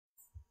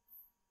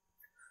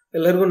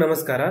ಎಲ್ಲರಿಗೂ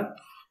ನಮಸ್ಕಾರ.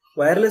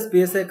 Wireless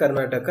PSI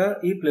Karnataka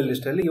ಈ ಪ್ಲೇ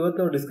ಲಿಸ್ಟ್ ಅಲ್ಲಿ ಇವತ್ತು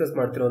ನಾವು ಡಿಸ್ಕಸ್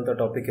ಮಾಡ್ತಿರುವಂತ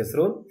ಟಾಪಿಕ್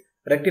ಹೆಸರು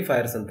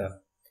ರೆಕ್ಟಿಫೈರ್ಸ್ ಅಂತ.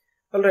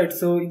 ಆಲ್ ರೈಟ್,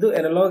 ಸೊ ಇದು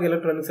ಅನಲಾಗ್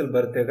ಎಲೆಕ್ಟ್ರಾನಿಕ್ಸ್ ಅಲ್ಲಿ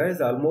ಬರುತ್ತೆ ಗೈಸ್.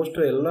 ಆಲ್ಮೋಸ್ಟ್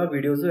ಎಲ್ಲಾ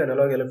ವಿಡಿಯೋಸ್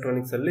ಅನಲಾಗ್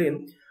ಎಲೆಕ್ಟ್ರಾನಿಕ್ಸ್ ಅಲ್ಲಿ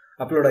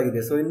ಅಪ್ಲೋಡ್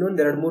ಆಗಿದೆ. ಸೊ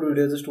ಇನ್ನೊಂದು 2-3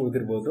 ವಿಡಿಯೋಸ್ ಅಷ್ಟು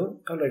ಉಳಿದಿರಬಹುದು.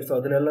 ಆಲ್ ರೈಟ್, ಸೊ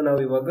ಅದನ್ನೆಲ್ಲ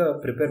ನಾವು ಇವಾಗ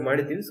ಪ್ರಿಪೇರ್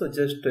ಮಾಡಿದ್ದೀವಿ. ಸೊ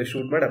ಜಸ್ಟ್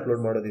ಶೂಟ್ ಮಾಡಿ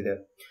ಅಪ್ಲೋಡ್ ಮಾಡೋದಿದೆ.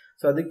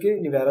 ಸೊ ಅದಕ್ಕೆ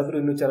ನೀವು ಯಾರಾದರೂ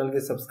ಇನ್ನೂ ಚಾನಲ್ಗೆ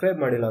ಸಬ್ಸ್ಕ್ರೈಬ್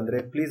ಮಾಡಿಲ್ಲ ಅಂದರೆ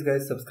ಪ್ಲೀಸ್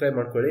ಗೈಸ್ ಸಬ್ಸ್ಕ್ರೈಬ್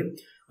ಮಾಡ್ಕೊಳ್ಳಿ.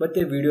 ಮತ್ತು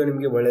ವಿಡಿಯೋ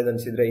ನಿಮಗೆ ಒಳ್ಳೇದು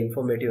ಅನಿಸಿದ್ರೆ,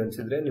 ಇನ್ಫಾರ್ಮೇಟಿವ್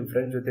ಅನಿಸಿದ್ರೆ ನಿಮ್ಮ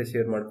ಫ್ರೆಂಡ್ಸ್ ಜೊತೆ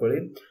ಶೇರ್ ಮಾಡ್ಕೊಳ್ಳಿ.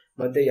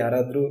 ಮತ್ತು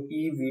ಯಾರಾದರೂ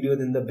ಈ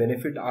ವಿಡಿಯೋದಿಂದ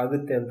ಬೆನಿಫಿಟ್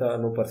ಆಗುತ್ತೆ ಅಂತ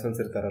ಅನ್ನೋ ಪರ್ಸನ್ಸ್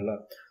ಇರ್ತಾರಲ್ಲ,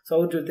 ಸೊ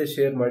ಅವ್ರ ಜೊತೆ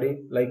ಶೇರ್ ಮಾಡಿ,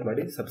 ಲೈಕ್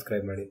ಮಾಡಿ,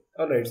 ಸಬ್ಸ್ಕ್ರೈಬ್ ಮಾಡಿ.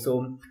 ಆಲ್ ರೈಟ್, ಸೊ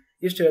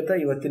ಇಷ್ಟು ಹೇಳ್ತಾ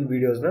ಇವತ್ತಿನ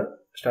ವಿಡಿಯೋಸ್ನ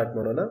ಸ್ಟಾರ್ಟ್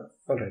ಮಾಡೋಣ.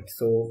 All right,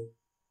 so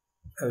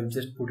I will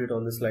just put it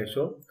on the slide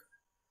show.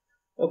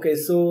 Okay,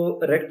 so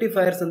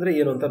ರೆಕ್ಟಿಫೈರ್ಸ್ ಅಂದರೆ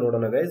ಏನು ಅಂತ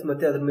ನೋಡೋಣ ಗೈಸ್.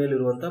 ಮತ್ತು ಅದ್ರ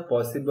ಮೇಲಿರುವಂಥ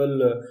ಪಾಸಿಬಲ್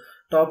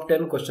ಟಾಪ್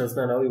 10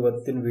 ಕ್ವಶನ್ಸ್ನ ನಾವು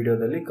ಇವತ್ತಿನ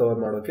ವಿಡಿಯೋದಲ್ಲಿ ಕವರ್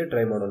ಮಾಡೋಕ್ಕೆ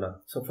ಟ್ರೈ ಮಾಡೋಣ.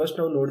 ಸೊ ಫಸ್ಟ್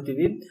ನಾವು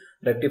ನೋಡ್ತೀವಿ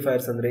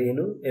ರೆಕ್ಟಿಫೈರ್ಸ್ ಅಂದರೆ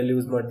ಏನು, ಎಲ್ಲಿ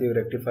ಯೂಸ್ ಮಾಡ್ತೀವಿ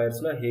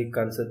ರೆಕ್ಟಿಫೈರ್ಸ್ನ, ಹೇಗೆ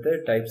ಕಾಣಿಸುತ್ತೆ,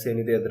 ಟೈಪ್ಸ್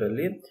ಏನಿದೆ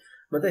ಅದರಲ್ಲಿ,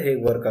 ಮತ್ತು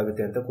ಹೇಗೆ ವರ್ಕ್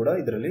ಆಗುತ್ತೆ ಅಂತ ಕೂಡ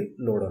ಇದರಲ್ಲಿ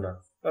ನೋಡೋಣ.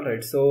 All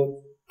right, so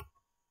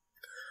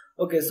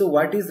okay, so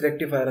what is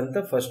rectifier ಅಂತ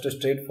ಫಸ್ಟ್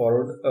ಸ್ಟ್ರೈಟ್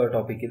ಫಾರ್ವರ್ಡ್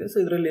ಟಾಪಿಕ್ ಇದೆ. ಸೊ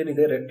ಇದರಲ್ಲಿ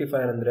ಏನಿದೆ,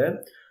 ರೆಕ್ಟಿಫೈರ್ ಅಂದರೆ,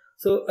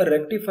 so a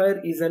rectifier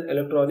is an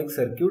electronic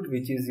circuit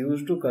which is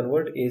used to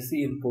convert AC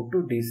input to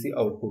DC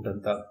output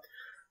ಅಂತ.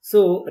 So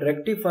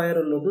rectifier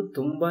ಅನ್ನೋದು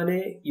ತುಂಬಾನೇ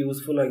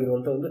useful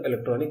ಆಗಿರುವಂಥ ಒಂದು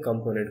ಎಲೆಕ್ಟ್ರಾನಿಕ್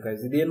ಕಾಂಪೋನೆಂಟ್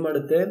ಗೈಸ್. ಇದೇನು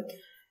ಮಾಡುತ್ತೆ,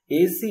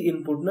 AC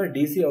ಇನ್ಪುಟ್ನ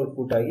DC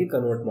ಔಟ್ಪುಟ್ ಆಗಿ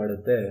ಕನ್ವರ್ಟ್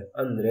ಮಾಡುತ್ತೆ.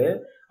 ಅಂದರೆ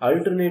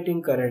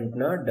ಆಲ್ಟರ್ನೇಟಿಂಗ್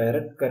ಕರೆಂಟ್ನ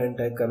ಡೈರೆಕ್ಟ್ ಕರೆಂಟ್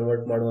ಆಗಿ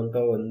ಕನ್ವರ್ಟ್ ಮಾಡುವಂಥ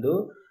ಒಂದು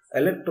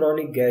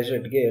ಎಲೆಕ್ಟ್ರಾನಿಕ್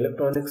ಗ್ಯಾಜೆಟ್ಗೆ,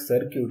 ಎಲೆಕ್ಟ್ರಾನಿಕ್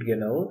ಸರ್ಕ್ಯೂಟ್ಗೆ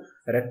ನಾವು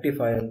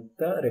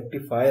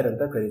ರೆಕ್ಟಿಫೈರ್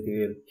ಅಂತ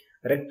ಕರಿತೀವಿ.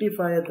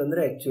 ರೆಕ್ಟಿಫೈ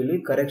ಅಂತಂದರೆ ಆ್ಯಕ್ಚುಲಿ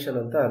ಕರೆಕ್ಷನ್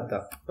ಅಂತ ಅರ್ಥ.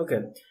 ಓಕೆ,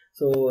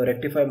 ಸೊ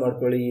ರೆಕ್ಟಿಫೈ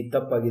ಮಾಡ್ಕೊಳ್ಳಿ,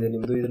 ತಪ್ಪಾಗಿದೆ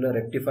ನಿಮ್ಮದು, ಇದನ್ನ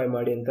ರೆಕ್ಟಿಫೈ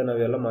ಮಾಡಿ ಅಂತ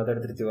ನಾವೆಲ್ಲ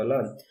ಮಾತಾಡ್ತಿರ್ತೀವಲ್ಲ.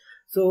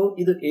 ಸೊ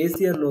ಇದು AC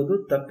ಅನ್ನೋದು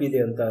ತಪ್ಪಿದೆ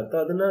ಅಂತ ಅರ್ಥ.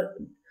 ಅದನ್ನು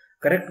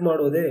ಕರೆಕ್ಟ್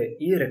ಮಾಡೋದೇ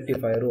ಈ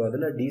ರೆಕ್ಟಿಫೈರು,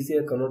 ಅದನ್ನು DC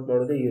ಆಗಿ ಕನ್ವರ್ಟ್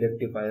ಮಾಡೋದೇ ಈ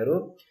ರೆಕ್ಟಿಫೈರು.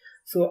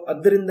 ಸೊ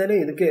ಅದರಿಂದನೇ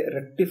ಇದಕ್ಕೆ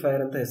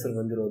ರೆಕ್ಟಿಫೈರ್ ಅಂತ ಹೆಸರು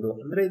ಬಂದಿರೋದು.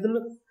 ಅಂದರೆ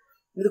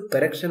ಇದು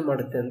ಕರೆಕ್ಷನ್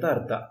ಮಾಡುತ್ತೆ ಅಂತ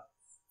ಅರ್ಥ.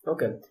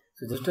 Okay,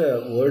 so just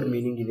word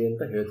meaning ಇದೆ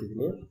ಅಂತ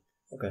ಹೇಳ್ತಿದ್ದೀನಿ.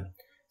 ಓಕೆ,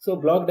 ಸೊ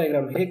ಬ್ಲಾಕ್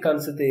ಡಯಾಗ್ರಾಮ್ ಹೇಗೆ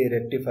ಕಾಣಿಸುತ್ತೆ ಈ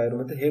ರೆಕ್ಟಿಫೈರ್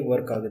ಮತ್ತು ಹೇಗೆ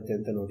ವರ್ಕ್ ಆಗುತ್ತೆ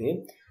ಅಂತ ನೋಡಿ.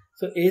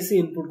 ಸೊ AC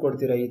ಇನ್ಪುಟ್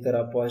ಕೊಡ್ತೀರಾ, ಈ ಥರ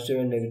positive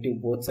and negative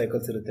both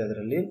cycles ಇರುತ್ತೆ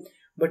ಅದರಲ್ಲಿ.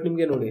 ಬಟ್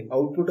ನಿಮಗೆ ನೋಡಿ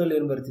ಔಟ್ಪುಟಲ್ಲಿ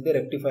ಏನು ಬರ್ತಿದೆ,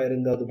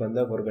 ರೆಕ್ಟಿಫೈರಿಂದ ಅದು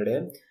ಬಂದಾಗ ಹೊರಗಡೆ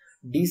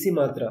DC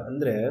ಮಾತ್ರ,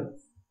 ಅಂದರೆ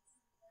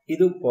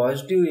ಇದು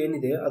ಪಾಸಿಟಿವ್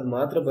ಏನಿದೆ ಅದು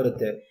ಮಾತ್ರ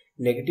ಬರುತ್ತೆ,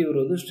 ನೆಗೆಟಿವ್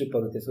ಇರೋದು ಸ್ಟ್ರಿಪ್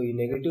ಆಗುತ್ತೆ. ಸೊ ಈ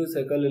ನೆಗೆಟಿವ್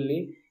ಸೈಕಲಲ್ಲಿ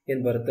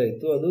ಏನು ಬರ್ತಾ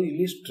ಇತ್ತು ಅದು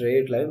ಇಲ್ಲಿ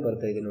ಸ್ಟ್ರೇಟ್ ಲೈನ್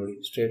ಬರ್ತಾ ಇದೆ ನೋಡಿ,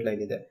 ಸ್ಟ್ರೇಟ್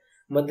ಲೈನ್ ಇದೆ.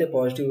 ಮತ್ತು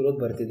ಪಾಸಿಟಿವ್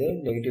ಇರೋದು ಬರ್ತಿದೆ,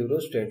 ನೆಗೆಟಿವ್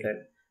ಇರೋದು ಸ್ಟ್ರೇಟ್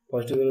ಲೈನ್,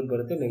 ಪಾಸಿಟಿವ್ ಇರೋದು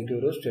ಬರುತ್ತೆ, ನೆಗೆಟಿವ್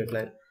ಇರೋದು ಸ್ಟ್ರೇಟ್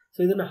ಲೈನ್. ಸೊ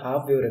ಇದನ್ನು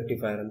ಹಾಫ್ ವೇವ್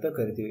ರೆಕ್ಟಿಫೈರ್ ಅಂತ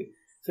ಕರಿತೀವಿ.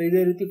 ಸೊ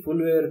ಇದೇ ರೀತಿ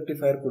ಫುಲ್ ವೇವ್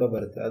ರೆಕ್ಟಿಫೈರ್ ಕೂಡ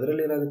ಬರುತ್ತೆ.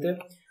 ಅದರಲ್ಲಿ ಏನಾಗುತ್ತೆ,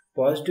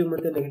 ಪಾಸಿಟಿವ್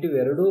ಮತ್ತು ನೆಗೆಟಿವ್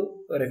ಎರಡೂ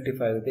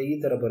ರೆಕ್ಟಿಫೈ ಆಗುತ್ತೆ. ಈ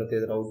ಥರ ಬರುತ್ತೆ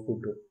ಇದರ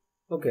ಔಟ್ಪುಟ್ಟು.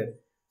 ಓಕೆ,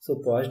 ಸೊ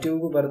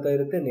ಪಾಸಿಟಿವ್ಗೂ ಬರ್ತಾ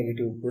ಇರುತ್ತೆ,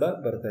 ನೆಗೆಟಿವ್ ಕೂಡ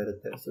ಬರ್ತಾ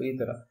ಇರುತ್ತೆ. ಸೊ ಈ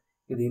ಥರ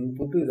ಇದು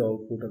ಇನ್ಪುಟ್ಟು, ಇದು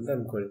ಔಟ್ಪುಟ್ ಅಂತ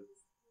ಅಂದ್ಕೊಳ್ಳಿ.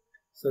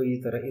 ಸೊ ಈ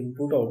ಥರ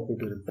ಇನ್ಪುಟ್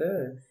ಔಟ್ಪುಟ್ ಇರುತ್ತೆ.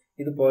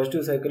 ಇದು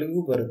ಪಾಸಿಟಿವ್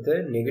ಸೈಕಲ್ಗೂ ಬರುತ್ತೆ,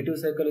 ನೆಗೆಟಿವ್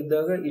ಸೈಕಲ್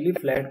ಇದ್ದಾಗ ಇಲ್ಲಿ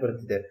ಫ್ಲ್ಯಾಟ್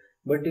ಬರ್ತಿದೆ,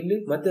 ಬಟ್ ಇಲ್ಲಿ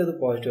ಮತ್ತೆ ಅದು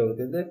ಪಾಸಿಟಿವ್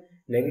ಆಗುತ್ತೆ. ಅಂದರೆ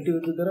ನೆಗೆಟಿವ್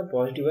ಇದ್ದದನ್ನು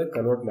ಪಾಸಿಟಿವ್ ಆಗಿ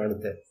ಕನ್ವರ್ಟ್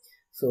ಮಾಡುತ್ತೆ.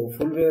 So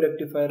full wave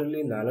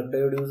ರೆಕ್ಟಿಫೈರಲ್ಲಿ 4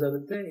 diode use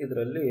ಆಗುತ್ತೆ,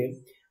 ಇದರಲ್ಲಿ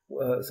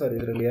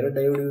 2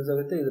 ಡಯೋಡ್ ಯೂಸ್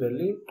ಆಗುತ್ತೆ,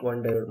 ಇದರಲ್ಲಿ 1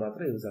 ಡಯೋಡ್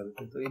ಮಾತ್ರ ಯೂಸ್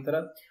ಆಗುತ್ತೆ. ಸೊ ಈ ಥರ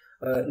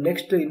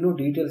ನೆಕ್ಸ್ಟ್ ಇನ್ನೂ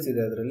ಡೀಟೇಲ್ಸ್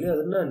ಇದೆ ಅದರಲ್ಲಿ,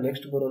 ಅದನ್ನು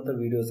ನೆಕ್ಸ್ಟ್ ಬರುವಂಥ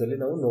ವೀಡಿಯೋಸಲ್ಲಿ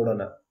ನಾವು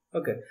ನೋಡೋಣ.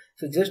 ಓಕೆ,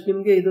 ಸೊ ಜಸ್ಟ್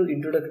ನಿಮಗೆ ಇದು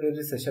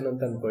ಇಂಟ್ರೊಡಕ್ಟರಿ ಸೆಷನ್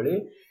ಅಂತ ಅಂದ್ಕೊಳ್ಳಿ.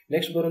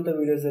 ನೆಕ್ಸ್ಟ್ ಬರುವಂಥ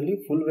ವೀಡಿಯೋಸಲ್ಲಿ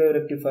full wave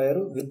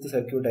ರೆಕ್ಟಿಫೈರು with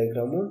circuit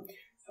diagram,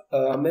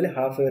 ಆಮೇಲೆ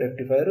half wave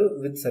ರೆಕ್ಟಿಫೈರು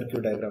with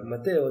circuit diagram,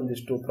 ಮತ್ತು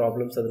ಒಂದಿಷ್ಟು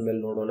ಪ್ರಾಬ್ಲಮ್ಸ್ ಅದ್ರ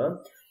ಮೇಲೆ ನೋಡೋಣ,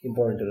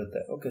 ಇಂಪಾರ್ಟೆಂಟ್ ಇರುತ್ತೆ.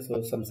 Okay,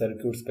 so some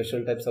circuit,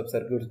 special types of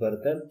circuits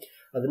ಬರುತ್ತೆ,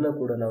 ಅದನ್ನು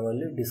ಕೂಡ ನಾವು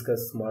ಅಲ್ಲಿ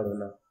ಡಿಸ್ಕಸ್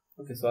ಮಾಡೋಣ.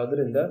 ಓಕೆ, ಸೊ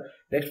ಅದರಿಂದ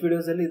ನೆಕ್ಸ್ಟ್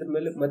ವೀಡಿಯೋಸಲ್ಲಿ ಇದ್ರ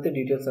ಮೇಲೆ ಮತ್ತೆ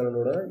ಡೀಟೇಲ್ಸನ್ನು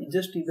ನೋಡೋಣ.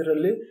 ಜಸ್ಟ್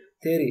ಇದರಲ್ಲಿ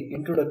ಥಿಯರಿ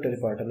ಇಂಟ್ರೊಡಕ್ಟರಿ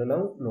ಪಾರ್ಟನ್ನು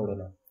ನಾವು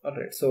ನೋಡೋಣ. ಆಲ್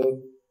ರೈಟ್, ಸೊ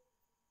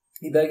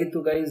ಇದಾಗಿತ್ತು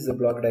ಗೈಸ್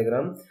ಬ್ಲಾಕ್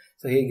ಡಯಾಗ್ರಾಮ್.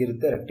 ಸೊ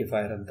ಹೇಗಿರುತ್ತೆ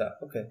ರೆಕ್ಟಿಫೈರ್ ಅಂತ.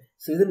 ಓಕೆ,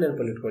 ಸೊ ಇದನ್ನ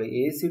ನೆನಪಲ್ಲಿ ಇಟ್ಕೊಳ್ಳಿ,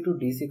 AC ಟು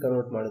DC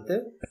ಕನ್ವರ್ಟ್ ಮಾಡುತ್ತೆ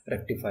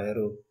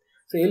ರೆಕ್ಟಿಫೈರು.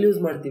 ಸೊ ಎಲ್ಲಿ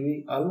ಯೂಸ್ ಮಾಡ್ತೀವಿ,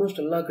 ಆಲ್ಮೋಸ್ಟ್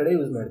ಎಲ್ಲ ಕಡೆ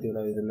ಯೂಸ್ ಮಾಡ್ತೀವಿ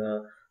ನಾವು ಇದನ್ನು.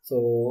 ಸೊ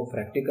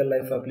ಪ್ರಾಕ್ಟಿಕಲ್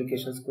ಲೈಫ್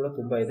ಅಪ್ಲಿಕೇಶನ್ಸ್ ಕೂಡ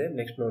ತುಂಬ ಇದೆ,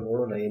 ನೆಕ್ಸ್ಟ್ ನಾವು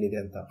ನೋಡೋಣ ಏನಿದೆ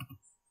ಅಂತ.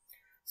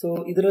 ಸೊ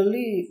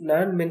ಇದರಲ್ಲಿ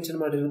ನಾನು ಮೆನ್ಷನ್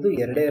ಮಾಡಿರೋದು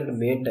ಎರಡೇ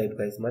ಮೇನ್ ಟೈಪ್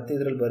ಗೈಸ್. ಮತ್ತು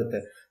ಇದರಲ್ಲಿ ಬರುತ್ತೆ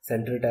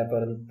ಸೆಂಟ್ರಲ್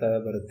ಟ್ಯಾಪರ್ ಅಂತ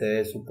ಬರುತ್ತೆ,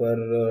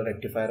 ಸೂಪರ್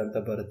ರೆಕ್ಟಿಫೈರ್ ಅಂತ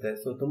ಬರುತ್ತೆ.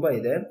 ಸೊ ತುಂಬ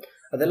ಇದೆ,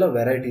 ಅದೆಲ್ಲ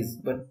ವೆರೈಟೀಸ್.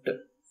 ಬಟ್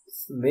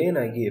ಮೇನ್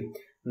ಆಗಿ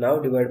ನಾವು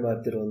divide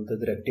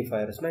ಮಾಡ್ತಿರುವಂಥದ್ದು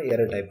ರೆಕ್ಟಿಫೈರ್ಸ್ನ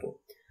 2 type.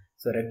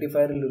 So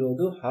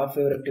ರೆಕ್ಟಿಫೈರಲ್ಲಿರೋದು half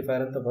wave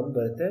rectifier ಅಂತ ಒಂದು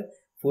ಬರುತ್ತೆ,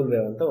 ಫುಲ್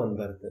ವೇವ್ ಅಂತ ಒಂದು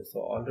ಬರುತ್ತೆ. ಸೊ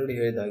ಆಲ್ರೆಡಿ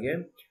ಹೇಳಿದಾಗೆ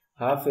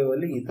ಹಾಫ್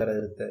ವೇವಲ್ಲಿ ಈ ಥರ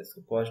ಇರುತ್ತೆ. ಸೊ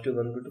ಪಾಸಿಟಿವ್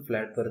ಬಂದುಬಿಟ್ಟು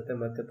ಫ್ಲ್ಯಾಟ್ ಬರುತ್ತೆ,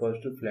 ಮತ್ತು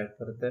ಪಾಸಿಟಿವ್ ಫ್ಲ್ಯಾಟ್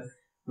ಬರುತ್ತೆ,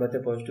 ಮತ್ತು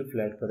ಪಾಸಿಟಿವ್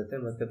ಫ್ಲ್ಯಾಟ್ ಬರುತ್ತೆ,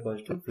 ಮತ್ತು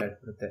ಪಾಸಿಟಿವ್ ಫ್ಲ್ಯಾಟ್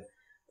ಬರುತ್ತೆ.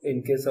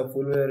 In case of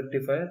full wave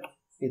rectifier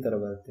ಈ ಥರ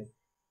ಬರುತ್ತೆ,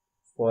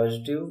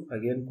 positive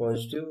again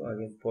positive,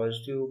 again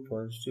positive,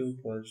 positive,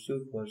 positive,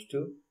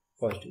 positive,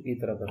 positive, ಈ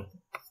ಥರ ಬರುತ್ತೆ.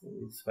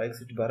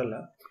 ಸ್ಪೈಕ್ಸ್ ಇಟ್ಟು ಬರಲ್ಲ,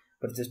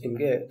 ಬಟ್ ಜಸ್ಟ್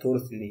ನಿಮಗೆ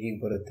ತೋರಿಸ್ತೀನಿ ಹೀಗೆ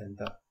ಬರುತ್ತೆ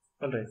ಅಂತ.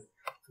 All right,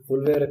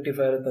 full wave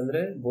rectifier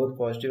ಅಂತಂದರೆ both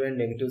positive and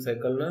negative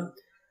ಸೈಕಲ್ನ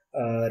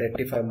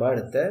rectify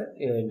ಮಾಡುತ್ತೆ.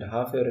 ಆ್ಯಂಡ್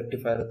ಹಾಫ್ ವೇವ್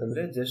ರೆಕ್ಟಿಫೈರ್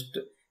ಅಂತಂದರೆ ಜಸ್ಟ್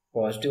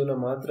ಪಾಸಿಟಿವ್ನ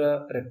ಮಾತ್ರ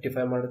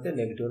ರೆಕ್ಟಿಫೈ ಮಾಡುತ್ತೆ,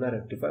 ನೆಗೆಟಿವ್ನ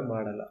ರೆಕ್ಟಿಫೈ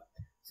ಮಾಡಲ್ಲ.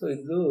 ಸೊ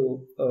ಇದು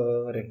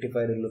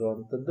rectifier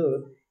ಇಲ್ಲಿರುವಂಥದ್ದು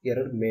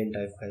 2 main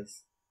type guys.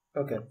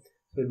 Okay,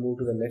 so will move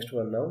to the next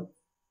one ನಾವು.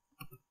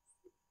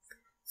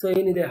 ಸೊ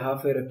ಏನಿದೆ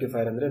half wave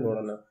rectifier ಅಂದರೆ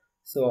ನೋಡೋಣ.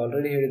 ಸೊ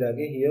ಆಲ್ರೆಡಿ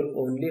ಹೇಳಿದಾಗೆ here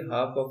only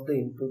half of the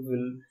input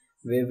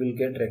wave will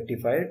get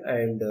rectified,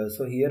 and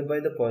so hereby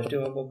the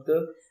positive half of the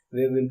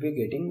wave will be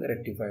getting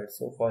rectified.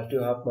 So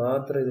positive half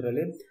ಮಾತ್ರ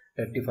ಇದರಲ್ಲಿ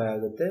rectify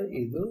ಆಗುತ್ತೆ,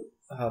 ಇದು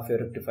half wave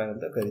rectifier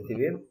ಅಂತ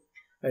ಕರಿತೀವಿ.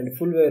 And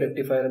full wave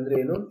rectifier ಅಂದ್ರೆ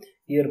ಏನು,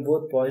 here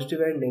both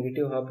positive and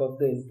negative half of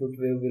the input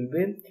wave will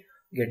be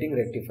getting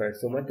rectified.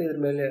 So ಮತ್ತೆ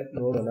ಇದ್ರ ಮೇಲೆ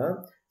ನೋಡೋಣ.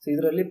 ಸೊ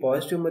ಇದರಲ್ಲಿ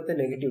ಪಾಸಿಟಿವ್ ಮತ್ತು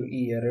ನೆಗೆಟಿವ್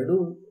ಈ ಎರಡು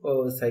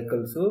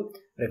ಸೈಕಲ್ಸು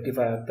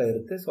ರೆಕ್ಟಿಫೈ ಆಗ್ತಾ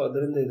ಇರುತ್ತೆ. ಸೊ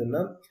ಅದರಿಂದ ಇದನ್ನ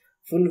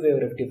ಫುಲ್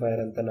ವೇವ್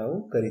ರೆಕ್ಟಿಫೈರ್ ಅಂತ ನಾವು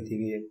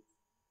ಕರಿತೀವಿ.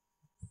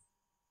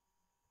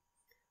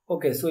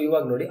 ಓಕೆ, ಸೊ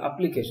ಇವಾಗ ನೋಡಿ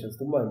ಅಪ್ಲಿಕೇಶನ್ಸ್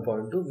ತುಂಬ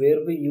ಇಂಪಾರ್ಟೆಂಟು.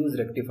 ವೇರ್ ವಿ ಯೂಸ್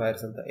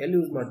ರೆಕ್ಟಿಫೈರ್ಸ್ ಅಂತ ಎಲ್ಲಿ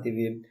ಯೂಸ್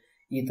ಮಾಡ್ತೀವಿ,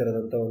 ಈ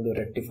ಥರದಂಥ ಒಂದು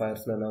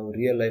ರೆಕ್ಟಿಫೈರ್ಸ್ನ ನಾವು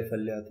ರಿಯಲ್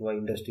ಲೈಫಲ್ಲಿ ಅಥವಾ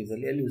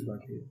ಇಂಡಸ್ಟ್ರೀಸಲ್ಲಿ ಎಲ್ಲಿ ಯೂಸ್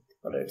ಮಾಡ್ತೀವಿ.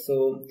 Right, so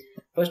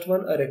first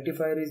one,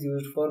 rectifier is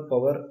used for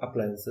power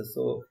appliances.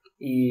 So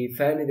ಈ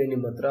ಫ್ಯಾನ್ ಇದೆ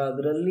ನಿಮ್ಮ ಹತ್ರ,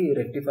 ಅದರಲ್ಲಿ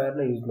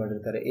ರೆಕ್ಟಿಫೈರ್ನ ಯೂಸ್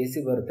ಮಾಡಿರ್ತಾರೆ. AC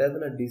ಬರುತ್ತೆ,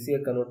 ಅದನ್ನು DC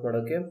ಕನ್ವರ್ಟ್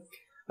ಮಾಡೋಕ್ಕೆ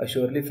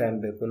ಶ್ಯೂರ್ಲಿ ಫ್ಯಾನ್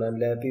ಬೇಕು. ನಾನು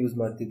ಲ್ಯಾಪ್ ಯೂಸ್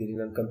ಮಾಡ್ತಿದ್ದೀನಿ,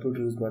 ನಾನು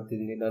ಕಂಪ್ಯೂಟರ್ ಯೂಸ್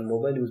ಮಾಡ್ತಿದ್ದೀನಿ, ನಾನು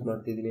ಮೊಬೈಲ್ ಯೂಸ್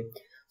ಮಾಡ್ತಿದ್ದೀನಿ.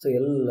 ಸೊ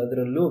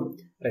ಎಲ್ಲದರಲ್ಲೂ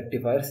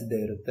ರೆಕ್ಟಿಫೈರ್ಸ್ ಇದ್ದೇ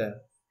ಇರುತ್ತೆ.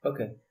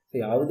 ಓಕೆ, ಸೊ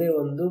ಯಾವುದೇ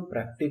ಒಂದು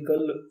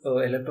ಪ್ರಾಕ್ಟಿಕಲ್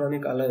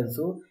ಎಲೆಕ್ಟ್ರಾನಿಕ್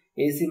ಅಲಯನ್ಸು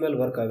AC ಮೇಲೆ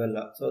ವರ್ಕ್ ಆಗಲ್ಲ.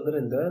 ಸೊ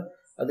ಅದರಿಂದ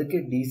ಅದಕ್ಕೆ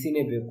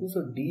DCನೇ ಬೇಕು. ಸೊ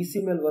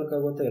DC ಮೇಲೆ ವರ್ಕ್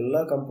ಆಗುವಂಥ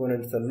ಎಲ್ಲ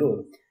ಕಂಪೋನೆಂಟ್ಸಲ್ಲೂ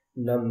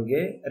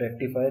ನಮಗೆ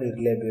ರೆಕ್ಟಿಫೈರ್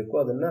ಇರಲೇಬೇಕು,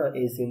 ಅದನ್ನು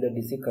AC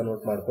DC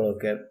ಕನ್ವರ್ಟ್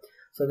ಮಾಡ್ಕೊಳ್ಳೋಕೆ.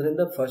 ಸೊ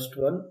ಅದರಿಂದ first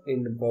one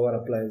in power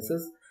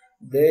appliances,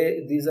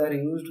 these are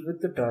used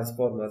with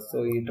transformers. So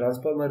ಈ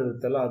ಟ್ರಾನ್ಸ್ಫಾರ್ಮರ್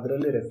ಇರುತ್ತಲ್ಲ,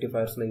 ಅದರಲ್ಲಿ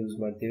ರೆಕ್ಟಿಫೈರ್ಸ್ನ ಯೂಸ್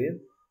ಮಾಡ್ತೀವಿ.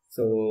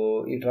 ಸೊ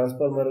ಈ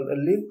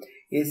ಟ್ರಾನ್ಸ್ಫಾರ್ಮರಲ್ಲಿ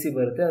AC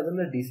ಬರುತ್ತೆ,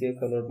 ಅದನ್ನು DC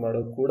ಕನ್ವರ್ಟ್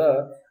ಮಾಡೋದು ಕೂಡ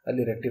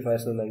ಅಲ್ಲಿ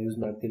ರೆಕ್ಟಿಫೈರ್ಸ್ನ ನಾವು ಯೂಸ್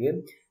ಮಾಡ್ತೀವಿ.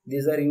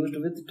 These are used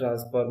with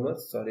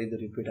transformers. ಸಾರಿ, ಇದು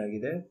ರಿಪೀಟ್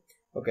ಆಗಿದೆ.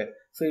 Okay,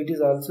 so it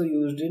is also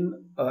used in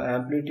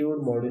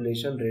amplitude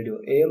modulation radio.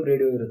 AM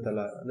radio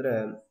ಇರುತ್ತಲ್ಲ, ಅಂದರೆ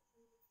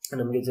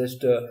ನಮಗೆ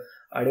ಜಸ್ಟ್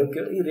ಆಡಿಯೋ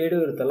ಈ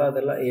ರೇಡಿಯೋ ಇರುತ್ತಲ್ಲ,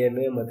 ಅದೆಲ್ಲ AM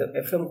ಮತ್ತು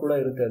FM ಕೂಡ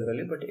ಇರುತ್ತೆ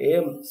ಅದರಲ್ಲಿ. ಬಟ್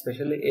AM,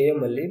 ಸ್ಪೆಷಲಿ AM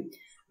ಅಲ್ಲಿ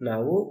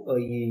ನಾವು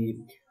ಈ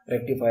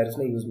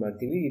ರೆಕ್ಟಿಫೈರ್ಸ್ನ ಯೂಸ್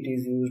ಮಾಡ್ತೀವಿ. It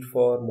is used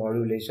for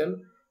modulation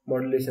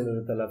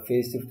ಇರುತ್ತಲ್ಲ,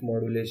 phase shift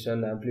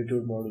modulation,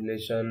 amplitude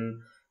modulation,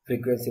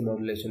 frequency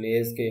modulation,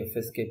 ASK,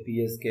 FSK,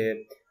 PSK,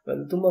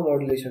 ತುಂಬ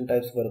ಮಾಡ್ಯುಲೇಷನ್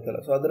ಟೈಪ್ಸ್ ಬರುತ್ತಲ್ಲ.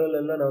 ಸೊ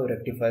ಅದರಲ್ಲೆಲ್ಲ ನಾವು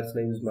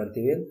ರೆಕ್ಟಿಫೈರ್ಸ್ನ ಯೂಸ್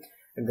ಮಾಡ್ತೀವಿ.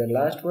 And the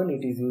last one,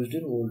 it is used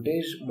in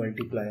voltage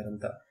multiplier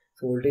ಅಂತ.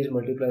 So voltage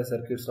multiplier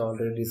ಸರ್ಕ್ಯೂಟ್ಸ್ನ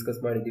already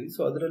discuss ಮಾಡಿದ್ದೀವಿ.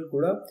 So ಅದರಲ್ಲಿ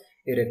ಕೂಡ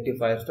ಈ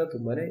ರೆಕ್ಟಿಫೈರ್ಸ್ನ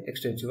ತುಂಬಾ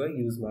ಎಕ್ಸ್ಟೆನ್ಸಿವ್ ಆಗಿ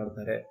ಯೂಸ್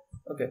ಮಾಡ್ತಾರೆ.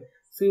 ಓಕೆ,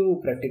 ಸೊ ಇವು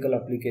practical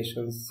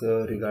applications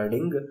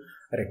regarding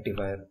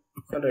rectifier.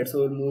 Alright, so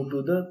we'll move to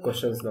the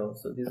questions now.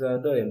 So these are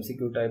the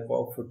MCQ type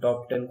of top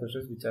 10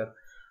 questions which are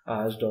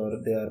asked, or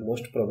they are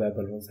most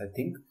probable ones, I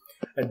think.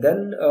 And then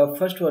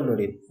first one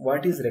nodi,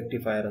 what is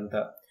rectifier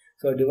anta?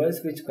 So a device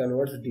which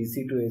converts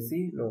DC to AC,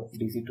 no,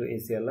 DC to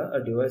AC alla,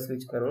 a device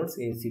which converts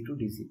AC to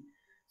DC.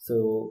 So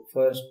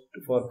for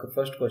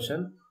first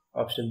question,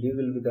 option B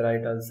will be the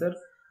right answer.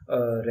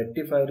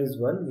 Rectifier is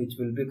one which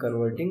will be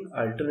converting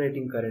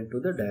alternating current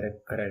to the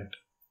direct current.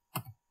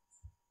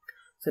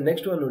 So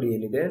next one ನೋಡಿ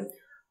ಏನಿದೆ,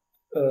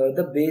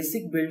 the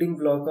basic building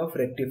block of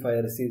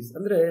ರೆಕ್ಟಿಫೈರ್ಸ್ is,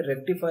 ಅಂದರೆ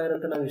rectifier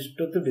ಅಂತ ನಾವು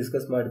ಇಷ್ಟೊತ್ತು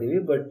discuss ಮಾಡಿದ್ದೀವಿ.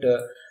 But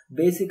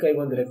basic ಆಗಿ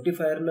ಒಂದು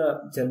ರೆಕ್ಟಿಫೈರ್ನ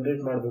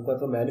generate ಮಾಡಬೇಕು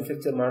ಅಥವಾ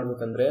ಮ್ಯಾನುಫ್ಯಾಕ್ಚರ್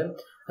ಮಾಡಬೇಕಂದ್ರೆ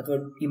ಅಥವಾ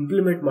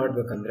ಇಂಪ್ಲಿಮೆಂಟ್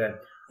ಮಾಡಬೇಕಂದ್ರೆ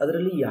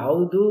ಅದರಲ್ಲಿ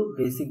ಯಾವುದು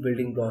ಬೇಸಿಕ್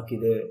ಬಿಲ್ಡಿಂಗ್ ಬ್ಲಾಕ್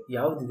ಇದೆ,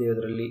 ಯಾವುದಿದೆ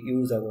ಅದರಲ್ಲಿ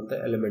ಯೂಸ್ ಆಗುವಂಥ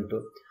ಎಲಿಮೆಂಟು.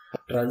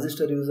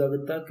 ಟ್ರಾನ್ಸಿಸ್ಟರ್ ಯೂಸ್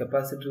ಆಗುತ್ತಾ,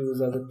 ಕೆಪಾಸಿಟರ್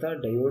ಯೂಸ್ ಆಗುತ್ತಾ,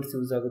 ಡಯೋಡ್ಸ್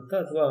ಯೂಸ್ ಆಗುತ್ತಾ,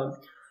 ಅಥವಾ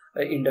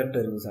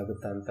ಇಂಡಕ್ಟರ್ ಯೂಸ್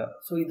ಆಗುತ್ತಾ ಅಂತ.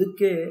 ಸೊ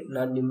ಇದಕ್ಕೆ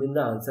ನಾನು ನಿಮ್ಮಿಂದ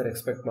ಆನ್ಸರ್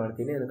ಎಕ್ಸ್ಪೆಕ್ಟ್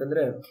ಮಾಡ್ತೀನಿ,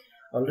 ಯಾಕಂದರೆ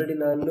ಆಲ್ರೆಡಿ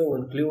ನಾನು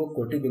ಒಂದು ಕ್ಲೂ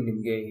ಕೊಟ್ಟಿದ್ದೀನಿ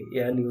ನಿಮಗೆ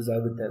ಏನು ಯೂಸ್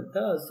ಆಗುತ್ತೆ ಅಂತ.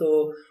 ಸೊ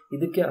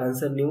ಇದಕ್ಕೆ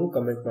ಆನ್ಸರ್ ನೀವು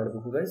ಕಮೆಂಟ್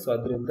ಮಾಡಬೇಕು ಗೈಸ್. ಸೊ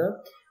ಅದರಿಂದ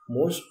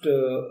ಮೋಸ್ಟ್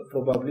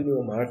ಪ್ರೊಬಾಬ್ಲಿ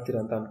ನೀವು ಮಾಡ್ತೀರಾ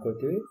ಅಂತ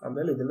ಅಂದ್ಕೊಳ್ತೀವಿ.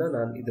 ಆಮೇಲೆ ಇದನ್ನು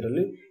ನಾನು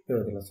ಇದರಲ್ಲಿ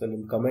ಹೇಳೋದಿಲ್ಲ. ಸೊ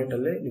ನಿಮ್ಮ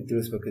ಕಮೆಂಟಲ್ಲೇ ನೀವು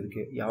ತಿಳಿಸ್ಬೇಕು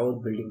ಇದಕ್ಕೆ ಯಾವ್ದು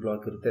ಬಿಲ್ಡಿಂಗ್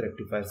ಬ್ಲಾಕ್ ಇರುತ್ತೆ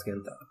ರೆಕ್ಟಿಫೈರ್ಸ್ಗೆ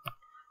ಅಂತ.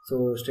 ಸೊ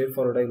ಸ್ಟ್ರೇಟ್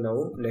ಫಾರ್ವರ್ಡಾಗಿ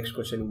ನಾವು ನೆಕ್ಸ್ಟ್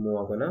ಕ್ವಶನ್ಗೆ ಮೂವ್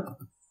ಆಗೋಣ.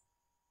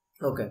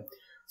 Okay,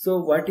 so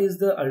what is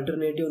the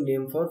alternative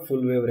name for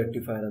full wave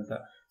rectifier ಅಂತ.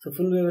 ಸೊ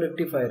ಫುಲ್ ವೇವ್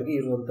ರೆಕ್ಟಿಫೈರ್ಗೆ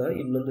ಇರುವಂತಹ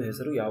ಇನ್ನೊಂದು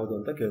ಹೆಸರು ಯಾವುದು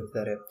ಅಂತ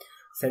ಕೇಳ್ತಿದ್ದಾರೆ.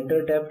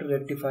 Centre tapped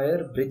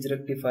rectifier, bridge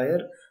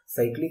rectifier,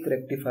 cyclic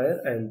rectifier,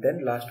 and then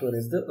last one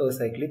is the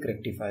ಅಸೈಕ್ಲಿಕ್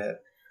rectifier.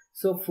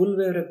 So full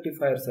wave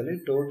ರೆಕ್ಟಿಫೈಯರ್ಸಲ್ಲಿ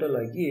total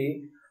ಆಗಿ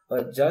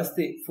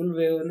ಜಾಸ್ತಿ full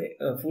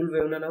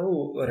ವೇವ್ನ ನಾವು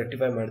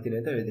ರೆಕ್ಟಿಫೈ ಮಾಡ್ತೀನಿ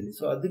ಅಂತ ಹೇಳಿದ್ದೀನಿ.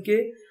 ಸೊ ಅದಕ್ಕೆ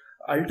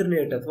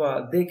ಅಲ್ಟರ್ನೇಟ್ ಅಥವಾ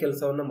ಅದೇ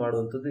ಕೆಲಸವನ್ನು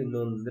ಮಾಡುವಂಥದ್ದು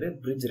ಇನ್ನೊಂದು ಅಂದರೆ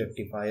ಬ್ರಿಡ್ಜ್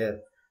ರೆಕ್ಟಿಫೈಯರ್.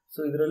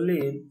 ಸೊ ಇದರಲ್ಲಿ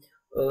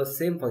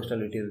ಸೇಮ್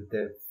ಫಂಕ್ಷನಾಲಿಟಿ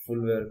ಇರುತ್ತೆ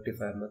ಫುಲ್ ವೇವ್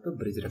ರೆಕ್ಟಿಫೈಯರ್ ಮತ್ತು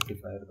ಬ್ರಿಡ್ಜ್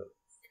ರೆಕ್ಟಿಫೈಯರ್ದು.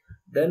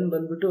 ದೆನ್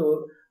ಬಂದ್ಬಿಟ್ಟು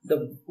the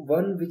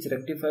one which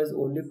ರೆಕ್ಟಿಫೈಸ್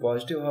only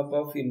positive half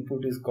of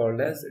input is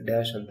called as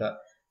dash ಅಂತ.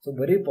 ಸೊ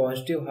ಬರೀ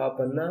ಪಾಸಿಟಿವ್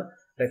ಹಾಫನ್ನು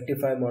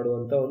ರೆಕ್ಟಿಫೈ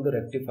ಮಾಡುವಂಥ ಒಂದು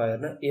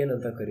ರೆಕ್ಟಿಫೈಯರ್ನ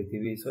ಏನಂತ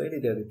ಕರಿತೀವಿ. ಸೊ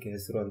ಏನಿದೆ ಅದಕ್ಕೆ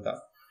ಹೆಸರು ಅಂತ.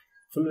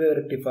 Full wave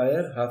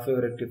rectifier, half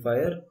wave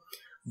rectifier,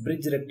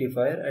 bridge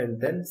rectifier, and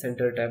then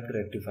centre tapped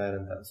rectifier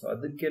ಅಂತ. ಸೊ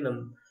ಅದಕ್ಕೆ ನಮ್ಮ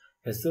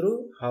ಹೆಸರು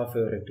half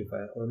wave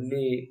rectifier,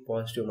 only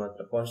positive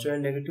ಮಾತ್ರ, positive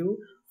and negative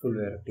full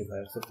wave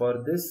rectifier. So for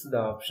this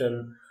the option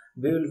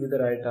B will be the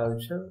right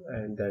answer,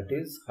 and that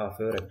is half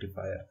wave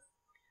rectifier.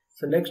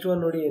 So next one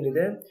ನೋಡಿ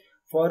ಏನಿದೆ,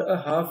 for a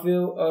half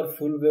wave or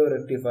full wave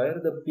rectifier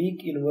the peak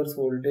inverse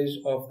voltage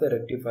of the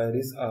rectifier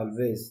is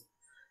always.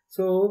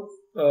 So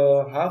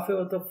half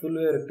wave ಅಥವಾ full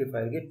wave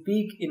rectifier ಗೆ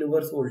peak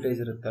inverse voltage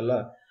ಇರುತ್ತಲ್ಲ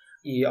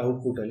ಈ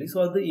output ಅಲ್ಲಿ. So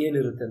ಅದು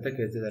ಏನಿರುತ್ತೆ ಅಂತ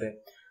ಕೇಳ್ತಿದ್ದಾರೆ.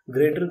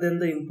 greater than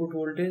the input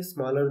voltage,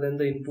 smaller than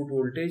the input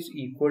voltage,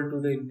 equal to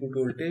the input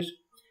voltage,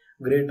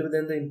 greater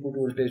than the input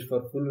voltage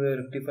for full wave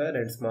rectifier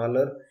and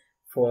smaller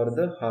for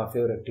the half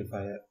wave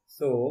rectifier.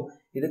 So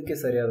ಇದಕ್ಕೆ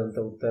ಸರಿಯಾದಂಥ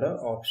ಉತ್ತರ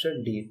option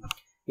D.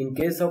 In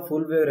case of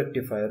full wave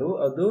ರೆಕ್ಟಿಫೈರು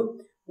ಅದು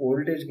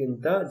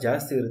ವೋಲ್ಟೇಜ್ಗಿಂತ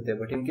ಜಾಸ್ತಿ ಇರುತ್ತೆ,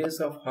 but in case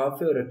of half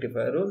wave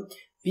ರೆಕ್ಟಿಫೈರು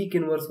peak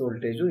inverse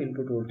voltage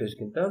input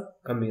ವೋಲ್ಟೇಜ್ಗಿಂತ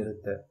ಕಮ್ಮಿ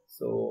ಇರುತ್ತೆ.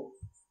 So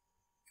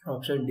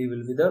option D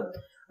will be the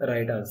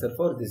right answer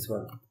for this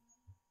one.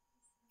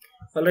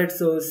 All right,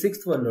 so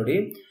sixth one ನೋಡಿ,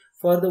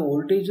 for the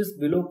voltages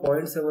below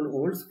 0.7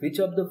 volts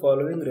which of the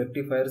following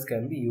ರೆಕ್ಟಿಫೈರ್ಸ್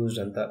can be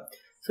used ಅಂತ.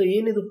 So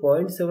ಏನಿದು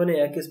 0.7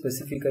 ಯಾಕೆ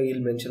specific ಆಗಿ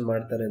ಇಲ್ಲಿ mention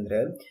ಮಾಡ್ತಾರೆ ಅಂದರೆ,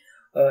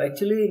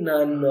 ಆ್ಯಕ್ಚುಲಿ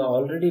ನಾನು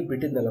already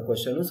ಬಿಟ್ಟಿದ್ನಲ್ಲ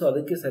question, so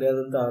ಅದಕ್ಕೆ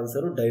ಸರಿಯಾದಂಥ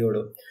ಆನ್ಸರು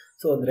ಡಯೋಡು.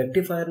 ಸೊ ಒಂದು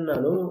ರೆಕ್ಟಿಫೈರ್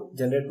ನಾನು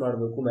ಜನರೇಟ್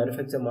ಮಾಡಬೇಕು,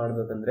 ಮ್ಯಾನುಫ್ಯಾಕ್ಚರ್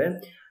ಮಾಡಬೇಕಂದ್ರೆ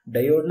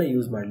ಡಯೋಡ್ನ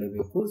ಯೂಸ್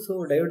ಮಾಡಲೇಬೇಕು. ಸೊ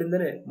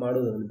ಡಯೋಡಿಂದನೇ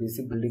ಮಾಡೋದು, ಅದು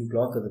basic building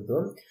block ಅದದ್ದು.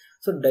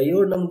 So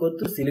diode ನಮ್ಗೆ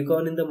ಗೊತ್ತು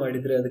ಸಿಲಿಕಾನಿಂದ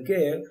ಮಾಡಿದರೆ ಅದಕ್ಕೆ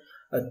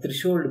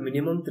ಥ್ರಿಶೋಲ್ಡ್,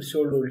 ಮಿನಿಮಮ್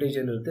ಥ್ರಿಶೋಲ್ಡ್ ವೋಲ್ಟೇಜ್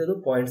ಏನಿರುತ್ತೆ ಅದು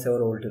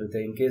 0.7 ವೋಲ್ಟ್ ಇರುತ್ತೆ.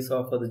 ಇನ್ ಕೇಸ್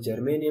ಆಫ್ ಅದು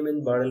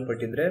ಜರ್ಮೇನಿಯಮಿಂದ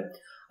ಮಾಡಲ್ಪಟ್ಟಿದ್ರೆ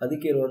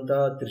ಅದಕ್ಕೆ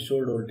ಇರುವಂತಹ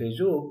ಥ್ರಿಶೋಲ್ಡ್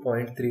ವೋಲ್ಟೇಜು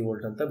 0.3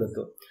 ವೋಲ್ಟ್ ಅಂತ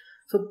ಗೊತ್ತು.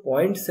 ಸೊ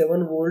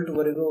 0.7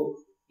 ವೋಲ್ಟ್ವರೆಗೂ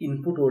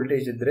ಇನ್ಪುಟ್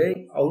ವೋಲ್ಟೇಜ್ ಇದ್ದರೆ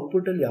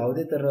ಔಟ್ಪುಟ್ಟಲ್ಲಿ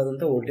ಯಾವುದೇ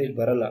ಥರದಂಥ ವೋಲ್ಟೇಜ್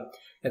ಬರಲ್ಲ,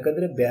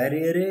 ಯಾಕಂದರೆ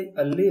ಬ್ಯಾರಿಯರೇ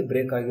ಅಲ್ಲಿ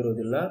ಬ್ರೇಕ್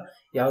ಆಗಿರೋದಿಲ್ಲ,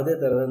 ಯಾವುದೇ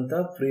ಥರದಂಥ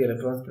ಫ್ರೀ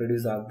ಎಲೆಕ್ಟ್ರಾನ್ಸ್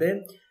ಪ್ರೊಡ್ಯೂಸ್ ಆಗದೆ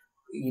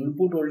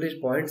ಇನ್ಪುಟ್ ವೋಲ್ಟೇಜ್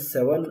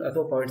 0.7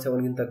 ಅಥವಾ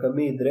 0.7ಗಿಂತ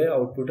ಕಮ್ಮಿ ಇದ್ದರೆ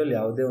ಔಟ್ಪುಟ್ಟಲ್ಲಿ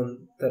ಯಾವುದೇ ಒಂದು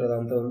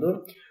ಥರದಂಥ ಒಂದು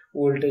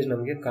ವೋಲ್ಟೇಜ್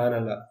ನಮಗೆ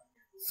ಕಾಣಲ್ಲ.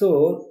 ಸೊ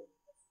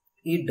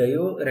ಈ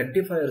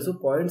ರೆಕ್ಟಿಫೈರ್ಸು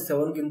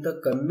 0.7ಗಿಂತ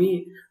ಕಮ್ಮಿ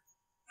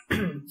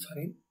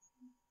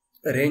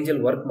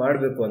ರೇಂಜಲ್ಲಿ ವರ್ಕ್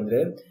ಮಾಡಬೇಕು ಅಂದರೆ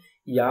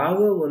ಯಾವ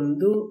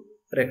ಒಂದು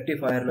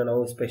ರೆಕ್ಟಿಫೈರ್ನ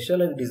ನಾವು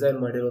ಸ್ಪೆಷಲ್ ಆಗಿ ಡಿಸೈನ್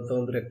ಮಾಡಿರುವಂಥ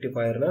ಒಂದು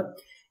ರೆಕ್ಟಿಫೈರ್ನ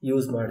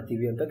ಯೂಸ್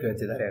ಮಾಡ್ತೀವಿ ಅಂತ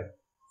ಕೇಳ್ತಿದ್ದಾರೆ.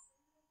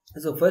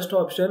 So first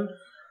option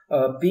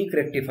peak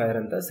rectifier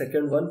ಅಂತ,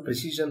 second one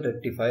precision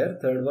rectifier,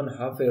 third one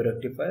half wave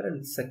rectifier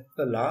and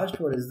last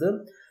one is the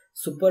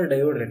super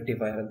diode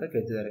rectifier ಅಂತ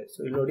ಕೇಳ್ತಿದ್ದಾರೆ. ಸೊ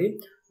ಇಲ್ಲಿ ನೋಡಿ,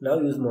 ನಾವು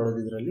ಯೂಸ್ ಮಾಡೋದು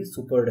ಇದರಲ್ಲಿ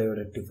super diode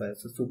rectifier.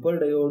 So super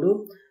diode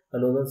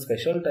ಅನ್ನೋದೊಂದು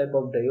ಸ್ಪೆಷಲ್ ಟೈಪ್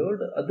ಆಫ್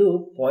ಡಯೋಡ್, ಅದು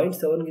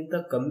 0.7ಗಿಂತ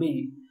ಕಮ್ಮಿ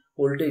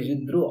ವೋಲ್ಟೇಜ್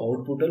ಇದ್ದರೂ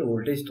ಔಟ್ಪುಟಲ್ಲಿ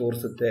ವೋಲ್ಟೇಜ್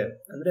ತೋರಿಸುತ್ತೆ,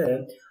 ಅಂದರೆ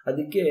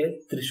ಅದಕ್ಕೆ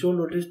ಥ್ರಿಶೋಲ್ಡ್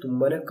ವೋಲ್ಟೇಜ್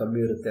ತುಂಬಾ ಕಮ್ಮಿ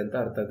ಇರುತ್ತೆ ಅಂತ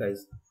ಅರ್ಥ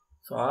ಗೈಸ್.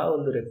 ಸೊ ಆ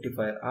ಒಂದು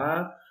ರೆಕ್ಟಿಫೈರ್, ಆ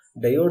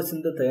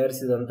ಡಯೋಡ್ಸಿಂದ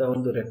ತಯಾರಿಸಿದಂಥ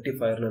ಒಂದು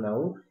ರೆಕ್ಟಿಫೈರ್ನ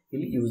ನಾವು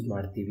ಇಲ್ಲಿ ಯೂಸ್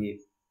ಮಾಡ್ತೀವಿ.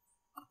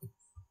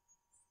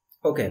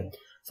 Okay,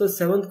 so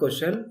seventh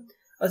question,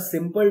 a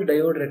simple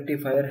diode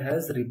rectifier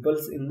has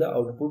ripples in the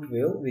output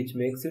wave which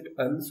makes it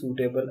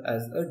unsuitable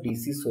as a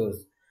DC source.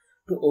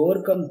 To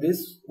overcome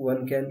this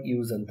one can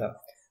use ಅಂತ.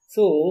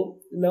 So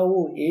ನಾವು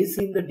AC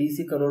ಇಂದ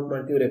DC convert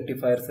ಮಾಡ್ತೀವಿ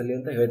ರೆಕ್ಟಿಫೈರ್ಸ್ ಅಲ್ಲಿ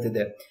ಅಂತ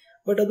ಹೇಳ್ತಿದ್ದೆ,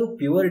 but ಅದು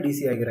pure DC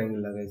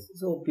ಆಗಿರಂಗಿಲ್ಲ guys.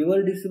 So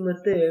pure DC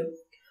ಮತ್ತೆ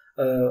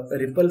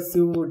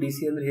repulsive DC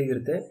ಅಂದ್ರೆ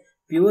ಹೇಗಿರುತ್ತೆ,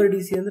 ಪ್ಯೂರ್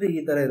DC ಅಂದ್ರೆ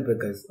ಈ ತರ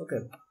ಇರ್ಬೇಕು ಗೈಸ್. ಓಕೆ,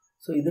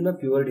 ಸೊ ಇದನ್ನ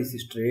ಪ್ಯೂರ್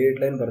DC ಸ್ಟ್ರೇಟ್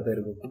ಲೈನ್ ಬರ್ತಾ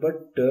ಇರಬೇಕು,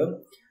 ಬಟ್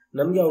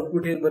ನಮಗೆ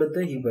ಔಟ್ಪುಟ್ ಹೇಗೆ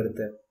ಬರುತ್ತೆ, ಹೀಗೆ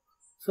ಬರುತ್ತೆ.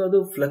 ಸೊ ಅದು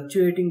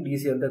ಫ್ಲಕ್ಚುಯೇಟಿಂಗ್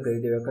DC ಅಂತ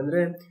ಕರಿತೀವಿ, ಯಾಕಂದರೆ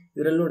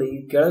ಇದರಲ್ಲಿ ನೋಡಿ ಈ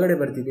ಕೆಳಗಡೆ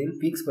ಬರ್ತಿದೆ, ಇಲ್ಲಿ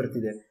ಪೀಕ್ಸ್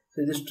ಬರ್ತಿದೆ. ಸೊ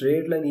ಇದು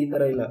ಸ್ಟ್ರೇಟ್ ಲೈನ್ ಈ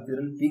ಥರ ಇಲ್ಲ,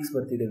 ಇದರಲ್ಲಿ ಪೀಕ್ಸ್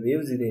ಬರ್ತಿದೆ,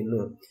 ವೇವ್ಸ್ ಇದೆ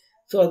ಇನ್ನು.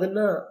 ಸೊ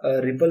ಅದನ್ನು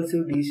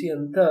ರಿಪಲ್ಸಿವ್ DC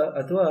ಅಂತ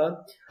ಅಥವಾ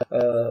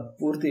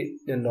ಪೂರ್ತಿ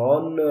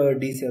ನಾನ್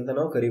DC ಅಂತ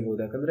ನಾವು ಕರಿಬೋದು,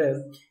 ಯಾಕಂದರೆ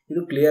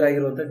ಇದು ಕ್ಲಿಯರ್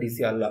ಆಗಿರುವಂಥ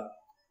DC ಅಲ್ಲ,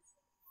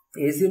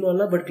 AC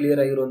ಅಲ್ಲ, ಬಟ್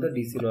ಕ್ಲಿಯರ್ ಆಗಿರುವಂಥ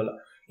DC ಅಲ್ಲ,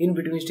 ಇನ್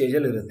ಬಿಟ್ವೀನ್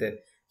ಸ್ಟೇಜಲ್ಲಿ ಇರುತ್ತೆ.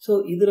 ಸೊ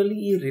ಇದರಲ್ಲಿ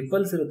ಈ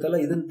ರಿಪಲ್ಸ್ ಇರುತ್ತಲ್ಲ,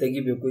 ಇದನ್ನು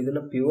ತೆಗಿಬೇಕು,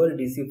 ಇದನ್ನು ಪ್ಯೂರ್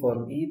DC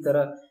ಫಾರ್ಮ್ ಈ ಥರ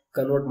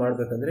ಕನ್ವರ್ಟ್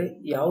ಮಾಡಬೇಕಂದ್ರೆ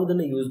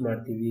ಯಾವುದನ್ನು ಯೂಸ್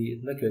ಮಾಡ್ತೀವಿ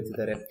ಅಂತ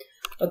ಕೇಳ್ತಿದ್ದಾರೆ.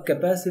 ಅ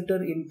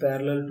capacitor in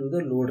parallel to the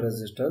load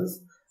resistance,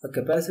 a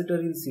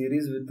capacitor in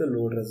series with the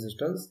load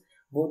resistance,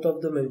 both of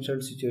the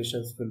mentioned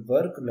situations will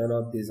work, none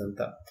of these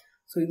ಅಂತ.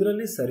 ಸೊ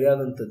ಇದರಲ್ಲಿ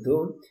ಸರಿಯಾದಂಥದ್ದು,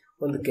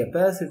 ಒಂದು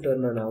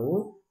ಕೆಪಾಸಿಟರ್ನ ನಾವು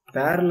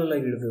ಪ್ಯಾರಲಲ್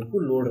ಆಗಿ ಇಡಬೇಕು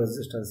ಲೋಡ್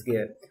ರೆಸಿಸ್ಟೆನ್ಸ್ಗೆ,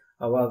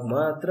 ಅವಾಗ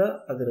ಮಾತ್ರ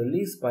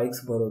ಅದರಲ್ಲಿ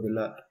ಸ್ಪೈಕ್ಸ್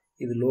ಬರೋದಿಲ್ಲ.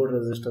 ಇದು ಲೋಡ್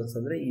ರೆಸಿಸ್ಟೆನ್ಸ್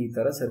ಅಂದರೆ ಈ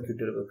ಥರ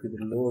ಸರ್ಕ್ಯೂಟ್ ಇರಬೇಕು, ಇದು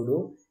ಲೋಡು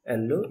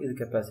L, ಇದು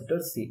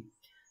ಕೆಪಾಸಿಟರ್ C.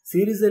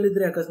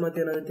 ಸೀರೀಸಲ್ಲಿದ್ದರೆ ಅಕಸ್ಮಾತ್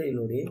ಏನಾಗುತ್ತೆ, ಇಲ್ಲಿ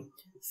ನೋಡಿ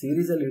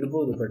ಸೀರೀಸಲ್ಲಿ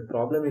ಇಡ್ಬೋದು, ಬಟ್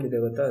ಪ್ರಾಬ್ಲಮ್ ಏನಿದೆ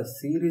ಗೊತ್ತಾ,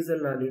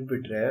 ಸೀರೀಸಲ್ಲಿ ನಾನು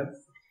ಇಟ್ಬಿಟ್ರೆ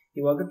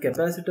ಇವಾಗ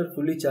ಕೆಪಾಸಿಟರ್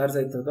ಫುಲ್ಲಿ ಚಾರ್ಜ್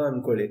ಆಯ್ತು ಅಂತ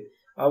ಅಂದ್ಕೊಳ್ಳಿ,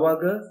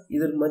 ಆವಾಗ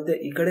ಇದ್ರ ಮಧ್ಯೆ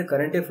ಈ ಕಡೆ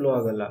ಕರೆಂಟೇ ಫ್ಲೋ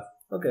ಆಗಲ್ಲ.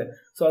 ಓಕೆ,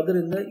 ಸೊ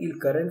ಅದರಿಂದ ಇಲ್ಲಿ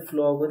ಕರೆಂಟ್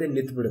ಫ್ಲೋ ಆಗೋದೇ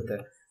ನಿಂತುಬಿಡುತ್ತೆ.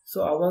 ಸೊ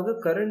ಆವಾಗ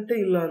ಕರೆಂಟೇ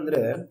ಇಲ್ಲ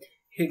ಅಂದರೆ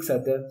ಹೇಗೆ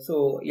ಸಾಧ್ಯ, ಸೊ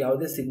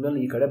ಯಾವುದೇ ಸಿಗ್ನಲ್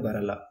ಈ ಕಡೆ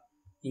ಬರಲ್ಲ.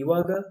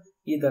 ಇವಾಗ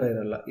ಈ ಥರ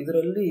ಇರಲ್ಲ,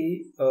 ಇದರಲ್ಲಿ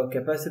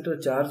ಕೆಪಾಸಿಟರ್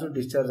ಚಾರ್ಜು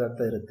ಡಿಸ್ಚಾರ್ಜ್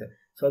ಆಗ್ತಾ ಇರುತ್ತೆ.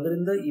 ಸೊ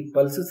ಅದರಿಂದ ಈ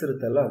ಪಲ್ಸಸ್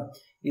ಇರುತ್ತಲ್ಲ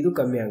ಇದು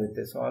ಕಮ್ಮಿ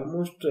ಆಗುತ್ತೆ. ಸೊ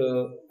ಆಲ್ಮೋಸ್ಟ್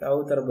ಯಾವ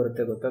ಥರ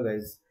ಬರುತ್ತೆ ಗೊತ್ತಾ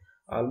ಗೈಸ್,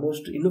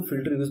 ಆಲ್ಮೋಸ್ಟ್ ಇನ್ನೂ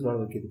ಫಿಲ್ಟರ್ ಯೂಸ್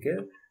ಮಾಡಬೇಕು ಇದಕ್ಕೆ.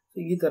 ಸೊ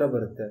ಈ ಥರ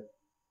ಬರುತ್ತೆ,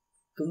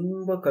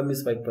 ತುಂಬ ಕಮ್ಮಿ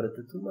ಸ್ಪೈಕ್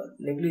ಬರುತ್ತೆ, ತುಂಬ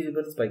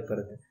ನೆಗ್ಲಿಜಿಬಲ್ ಸ್ಪೈಕ್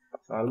ಬರುತ್ತೆ.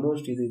 ಸೊ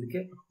ಆಲ್ಮೋಸ್ಟ್ ಇದು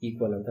ಇದಕ್ಕೆ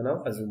ಈಕ್ವಲ್ ಅಂತ ನಾವು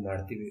ಅಸ್ಯೂಮ್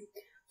ಮಾಡ್ತೀವಿ.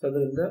 ಸೊ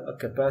ಅದರಿಂದ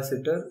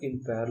capacitor in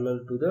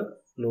parallel to the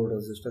load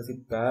resistance, ಈ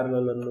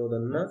ಪ್ಯಾರಲಲ್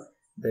ಅನ್ನೋದನ್ನು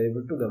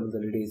ದಯವಿಟ್ಟು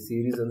ಗಮನದಲ್ಲಿಡಿ.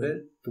 ಸೀರೀಸ್ ಅಂದರೆ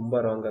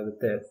ತುಂಬ ರಾಂಗ್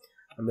ಆಗುತ್ತೆ.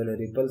 ಆಮೇಲೆ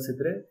ರಿಪಲ್ಸ್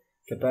ಇದ್ದರೆ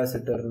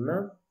ಕೆಪಾಸಿಟರ್ನ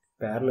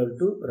parallel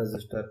to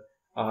resistor,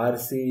 R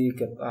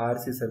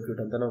C circuit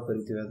ಅಂತ ನಾವು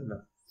ಕರಿತೀವಿ ಅದನ್ನು.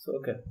 So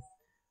okay,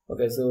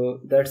 so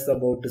that's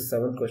about the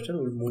 7th question.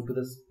 We'll move to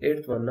the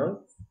 8th one now.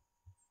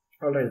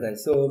 Alright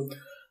guys, so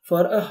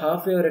for a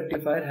half wave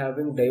rectifier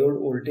having diode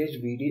voltage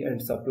VD and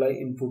supply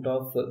input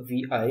of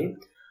VI,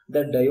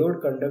 the diode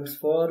conducts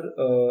for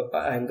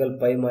angle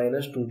pi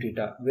minus 2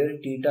 theta, where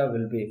theta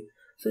will be.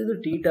 So ಇದು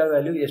theta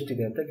value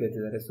ಎಷ್ಟಿದೆ ಅಂತ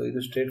ಕೇಳ್ತಿದ್ದಾರೆ. So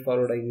ಇದು straight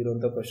forward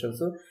ಆಗಿರುವಂಥ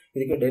questions,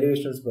 ಇದಕ್ಕೆ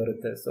derivations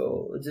ಬರುತ್ತೆ. So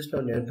just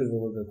ನಾವು ನೆನಪಿಗೆ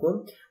ಹೋಗಬೇಕು.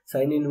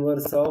 Sine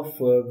inverse of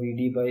V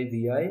D by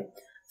V I,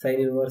 sin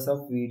inverse of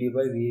Vd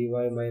by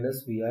Vy minus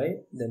Vi,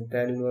 then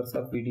tan inverse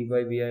of Vd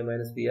by Vi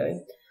minus Vi,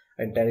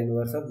 and tan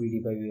inverse of Vd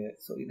by Vi.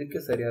 So ಇದಕ್ಕೆ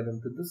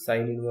ಸರಿಯಾದಂಥದ್ದು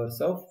sin inverse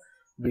of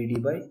Vd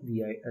by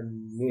Vi and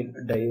mean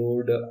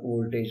diode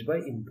voltage by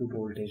input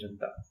voltage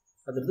ಅಂತ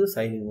ಅದರದ್ದು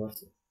sin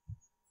inverse.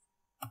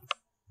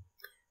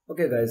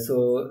 Okay guys, so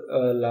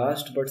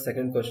last but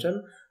second question,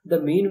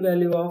 the mean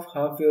value of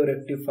half wave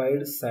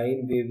rectified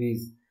sine wave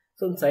is.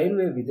 So ಒಂದು sine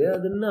wave ಇದೆ,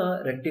 ಅದನ್ನ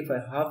rectify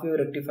half wave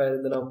rectifier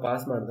ಇಂದ ನಾವು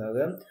pass ಮಾಡಿದಾಗ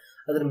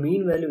ಅದರ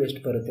ಮೀನ್ value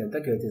ಎಷ್ಟು ಬರುತ್ತೆ ಅಂತ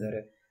ಕೇಳ್ತಿದ್ದಾರೆ.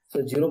 So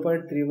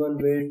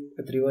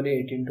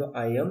 0.318 into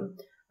I M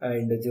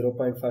and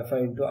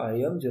 0.55 into I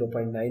M,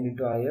 0.9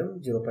 into I M,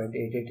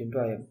 0.88 into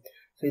I M.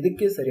 So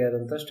ಇದಕ್ಕೆ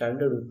ಸರಿಯಾದಂಥ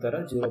ಸ್ಟ್ಯಾಂಡರ್ಡ್ ಉತ್ತರ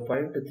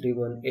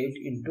 0.318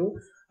 ಇಂಟು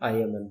ಐ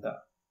ಎಮ್ ಅಂತ.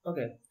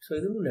 ಓಕೆ, ಸೊ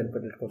ಇದನ್ನು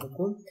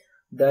ನೆನಪಿಟ್ಕೋಬೇಕು.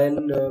 Then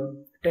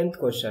 10th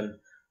question,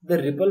 the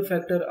ripple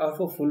factor of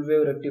a full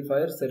wave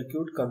rectifier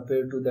circuit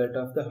compared to that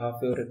of the half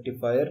wave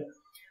rectifier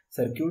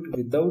circuit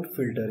without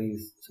filter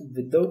is. So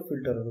without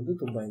filter ಅನ್ನೋದು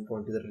ತುಂಬ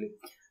important. ಇದರಲ್ಲಿ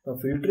ನಾವು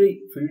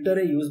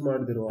ಫಿಲ್ಟರೇ use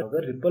ಮಾಡದಿರುವಾಗ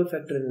ripple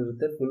factor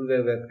ಏನಿರುತ್ತೆ full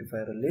wave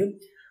ರೆಕ್ಟಿಫೈರಲ್ಲಿ,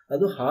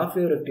 ಅದು half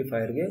wave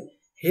ರೆಕ್ಟಿಫೈರ್ಗೆ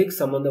ಹೇಗೆ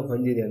ಸಂಬಂಧ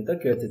ಹೊಂದಿದೆ ಅಂತ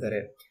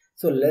ಕೇಳ್ತಿದ್ದಾರೆ.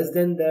 So less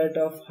than that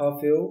of half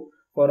wave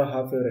for a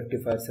half wave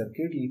rectifier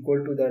circuit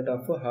equal to that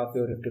of half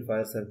wave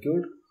rectifier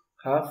circuit,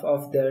 half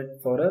of that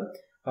for a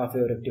half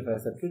wave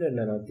rectifier circuit and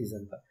none of these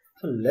ಅಂತ.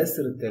 So less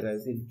ಇರುತ್ತೆ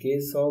guys. In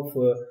case of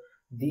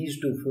these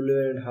two, full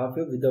wave and half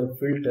wave without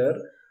filter,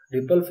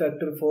 ripple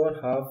factor for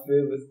half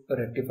wave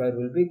rectifier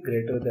will be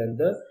greater than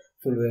the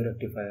full wave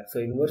rectifier. So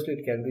inversely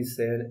it can be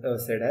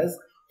said as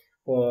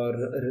for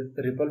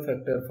ripple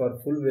factor for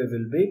full wave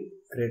will be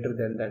greater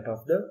than that of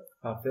the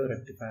half wave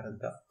rectifier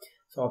anta.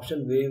 So option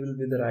A will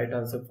be the right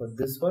answer for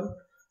this one,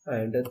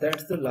 and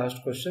that's the last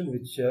question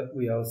which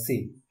we have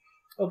seen.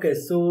 Okay,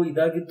 so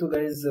idagittu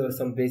guys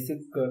some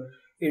basic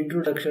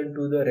introduction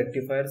to the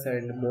rectifiers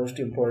and most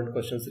important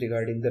questions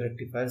regarding the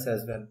rectifiers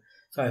as well.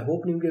 So I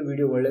hope ನಿಮಗೆ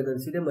video ಒಳ್ಳೆಯದು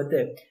ಅನಿಸಿದೆ. ಮತ್ತೆ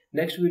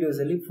next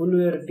ವಿಡಿಯೋಸಲ್ಲಿ full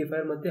wave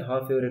rectifier ಮತ್ತು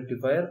half wave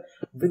rectifier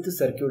with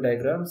circuit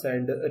diagrams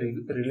and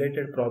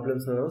related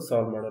ಪ್ರಾಬ್ಲಮ್ಸ್ನ ನಾವು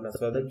solve ಮಾಡೋಣ.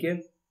 So ಅದಕ್ಕೆ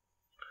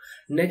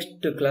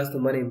next class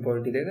ತುಂಬಾ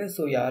important ಇದೆ.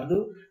 ಸೊ ಯಾರ್ದು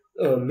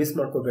ಮಿಸ್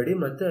ಮಾಡ್ಕೋಬೇಡಿ,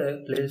 ಮತ್ತು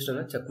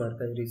ಪ್ಲೇಲಿಸ್ಟನ್ನು ಚೆಕ್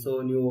ಮಾಡ್ತಾ ಇರಿ. ಸೊ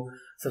ನೀವು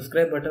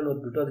ಸಬ್ಸ್ಕ್ರೈಬ್ ಬಟನ್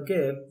ಓದ್ಬಿಟ್ಟು ಅದಕ್ಕೆ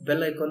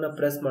ಬೆಲ್ ಐಕಾನ್ನ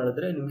ಪ್ರೆಸ್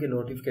ಮಾಡಿದ್ರೆ ನಿಮಗೆ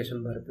ನೋಟಿಫಿಕೇಶನ್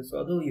ಬರುತ್ತೆ. ಸೊ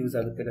ಅದು ಯೂಸ್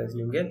ಆಗುತ್ತೆ ಗೈಸ್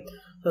ನಿಮಗೆ.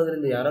 ಸೊ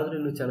ಅದರಿಂದ ಯಾರಾದರೂ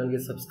ಇನ್ನೂ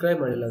ಚಾನಲ್ಗೆ ಸಬ್ಸ್ಕ್ರೈಬ್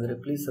ಮಾಡಿಲ್ಲ ಅಂದರೆ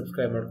ಪ್ಲೀಸ್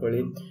ಸಬ್ಸ್ಕ್ರೈಬ್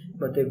ಮಾಡ್ಕೊಳ್ಳಿ.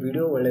 ಮತ್ತು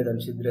ವಿಡಿಯೋ ಒಳ್ಳೇದು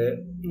ಅನಿಸಿದರೆ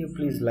ನೀವು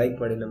ಪ್ಲೀಸ್ ಲೈಕ್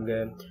ಮಾಡಿ ನಮಗೆ,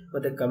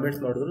 ಮತ್ತು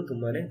ಕಮೆಂಟ್ಸ್ ಮಾಡಿದ್ರು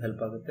ತುಂಬಾ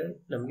ಹೆಲ್ಪ್ ಆಗುತ್ತೆ,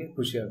 ನಮಗೆ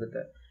ಖುಷಿ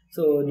ಆಗುತ್ತೆ.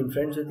 ಸೊ ನಿಮ್ಮ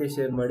ಫ್ರೆಂಡ್ಸ್ ಜೊತೆ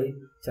ಶೇರ್ ಮಾಡಿ,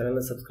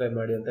 ಚಾನಲ್ನ ಸಬ್ಸ್ಕ್ರೈಬ್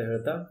ಮಾಡಿ ಅಂತ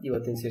ಹೇಳ್ತಾ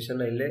ಇವತ್ತಿನ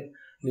ಸೆಷನ್ನ ಇಲ್ಲೇ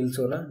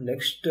ನಿಲ್ಲಿಸೋಣ.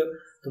 ನೆಕ್ಸ್ಟ್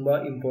ತುಂಬ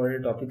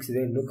ಇಂಪಾರ್ಟೆಂಟ್ ಟಾಪಿಕ್ಸ್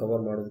ಇದೆ ಇನ್ನೂ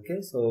ಕವರ್ ಮಾಡೋದಕ್ಕೆ.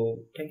 So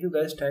thank you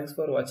guys, thanks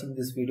for watching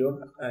this video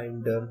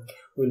and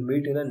will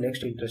meet in a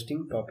next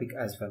interesting topic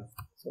as well.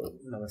 So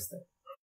ನಮಸ್ತೆ.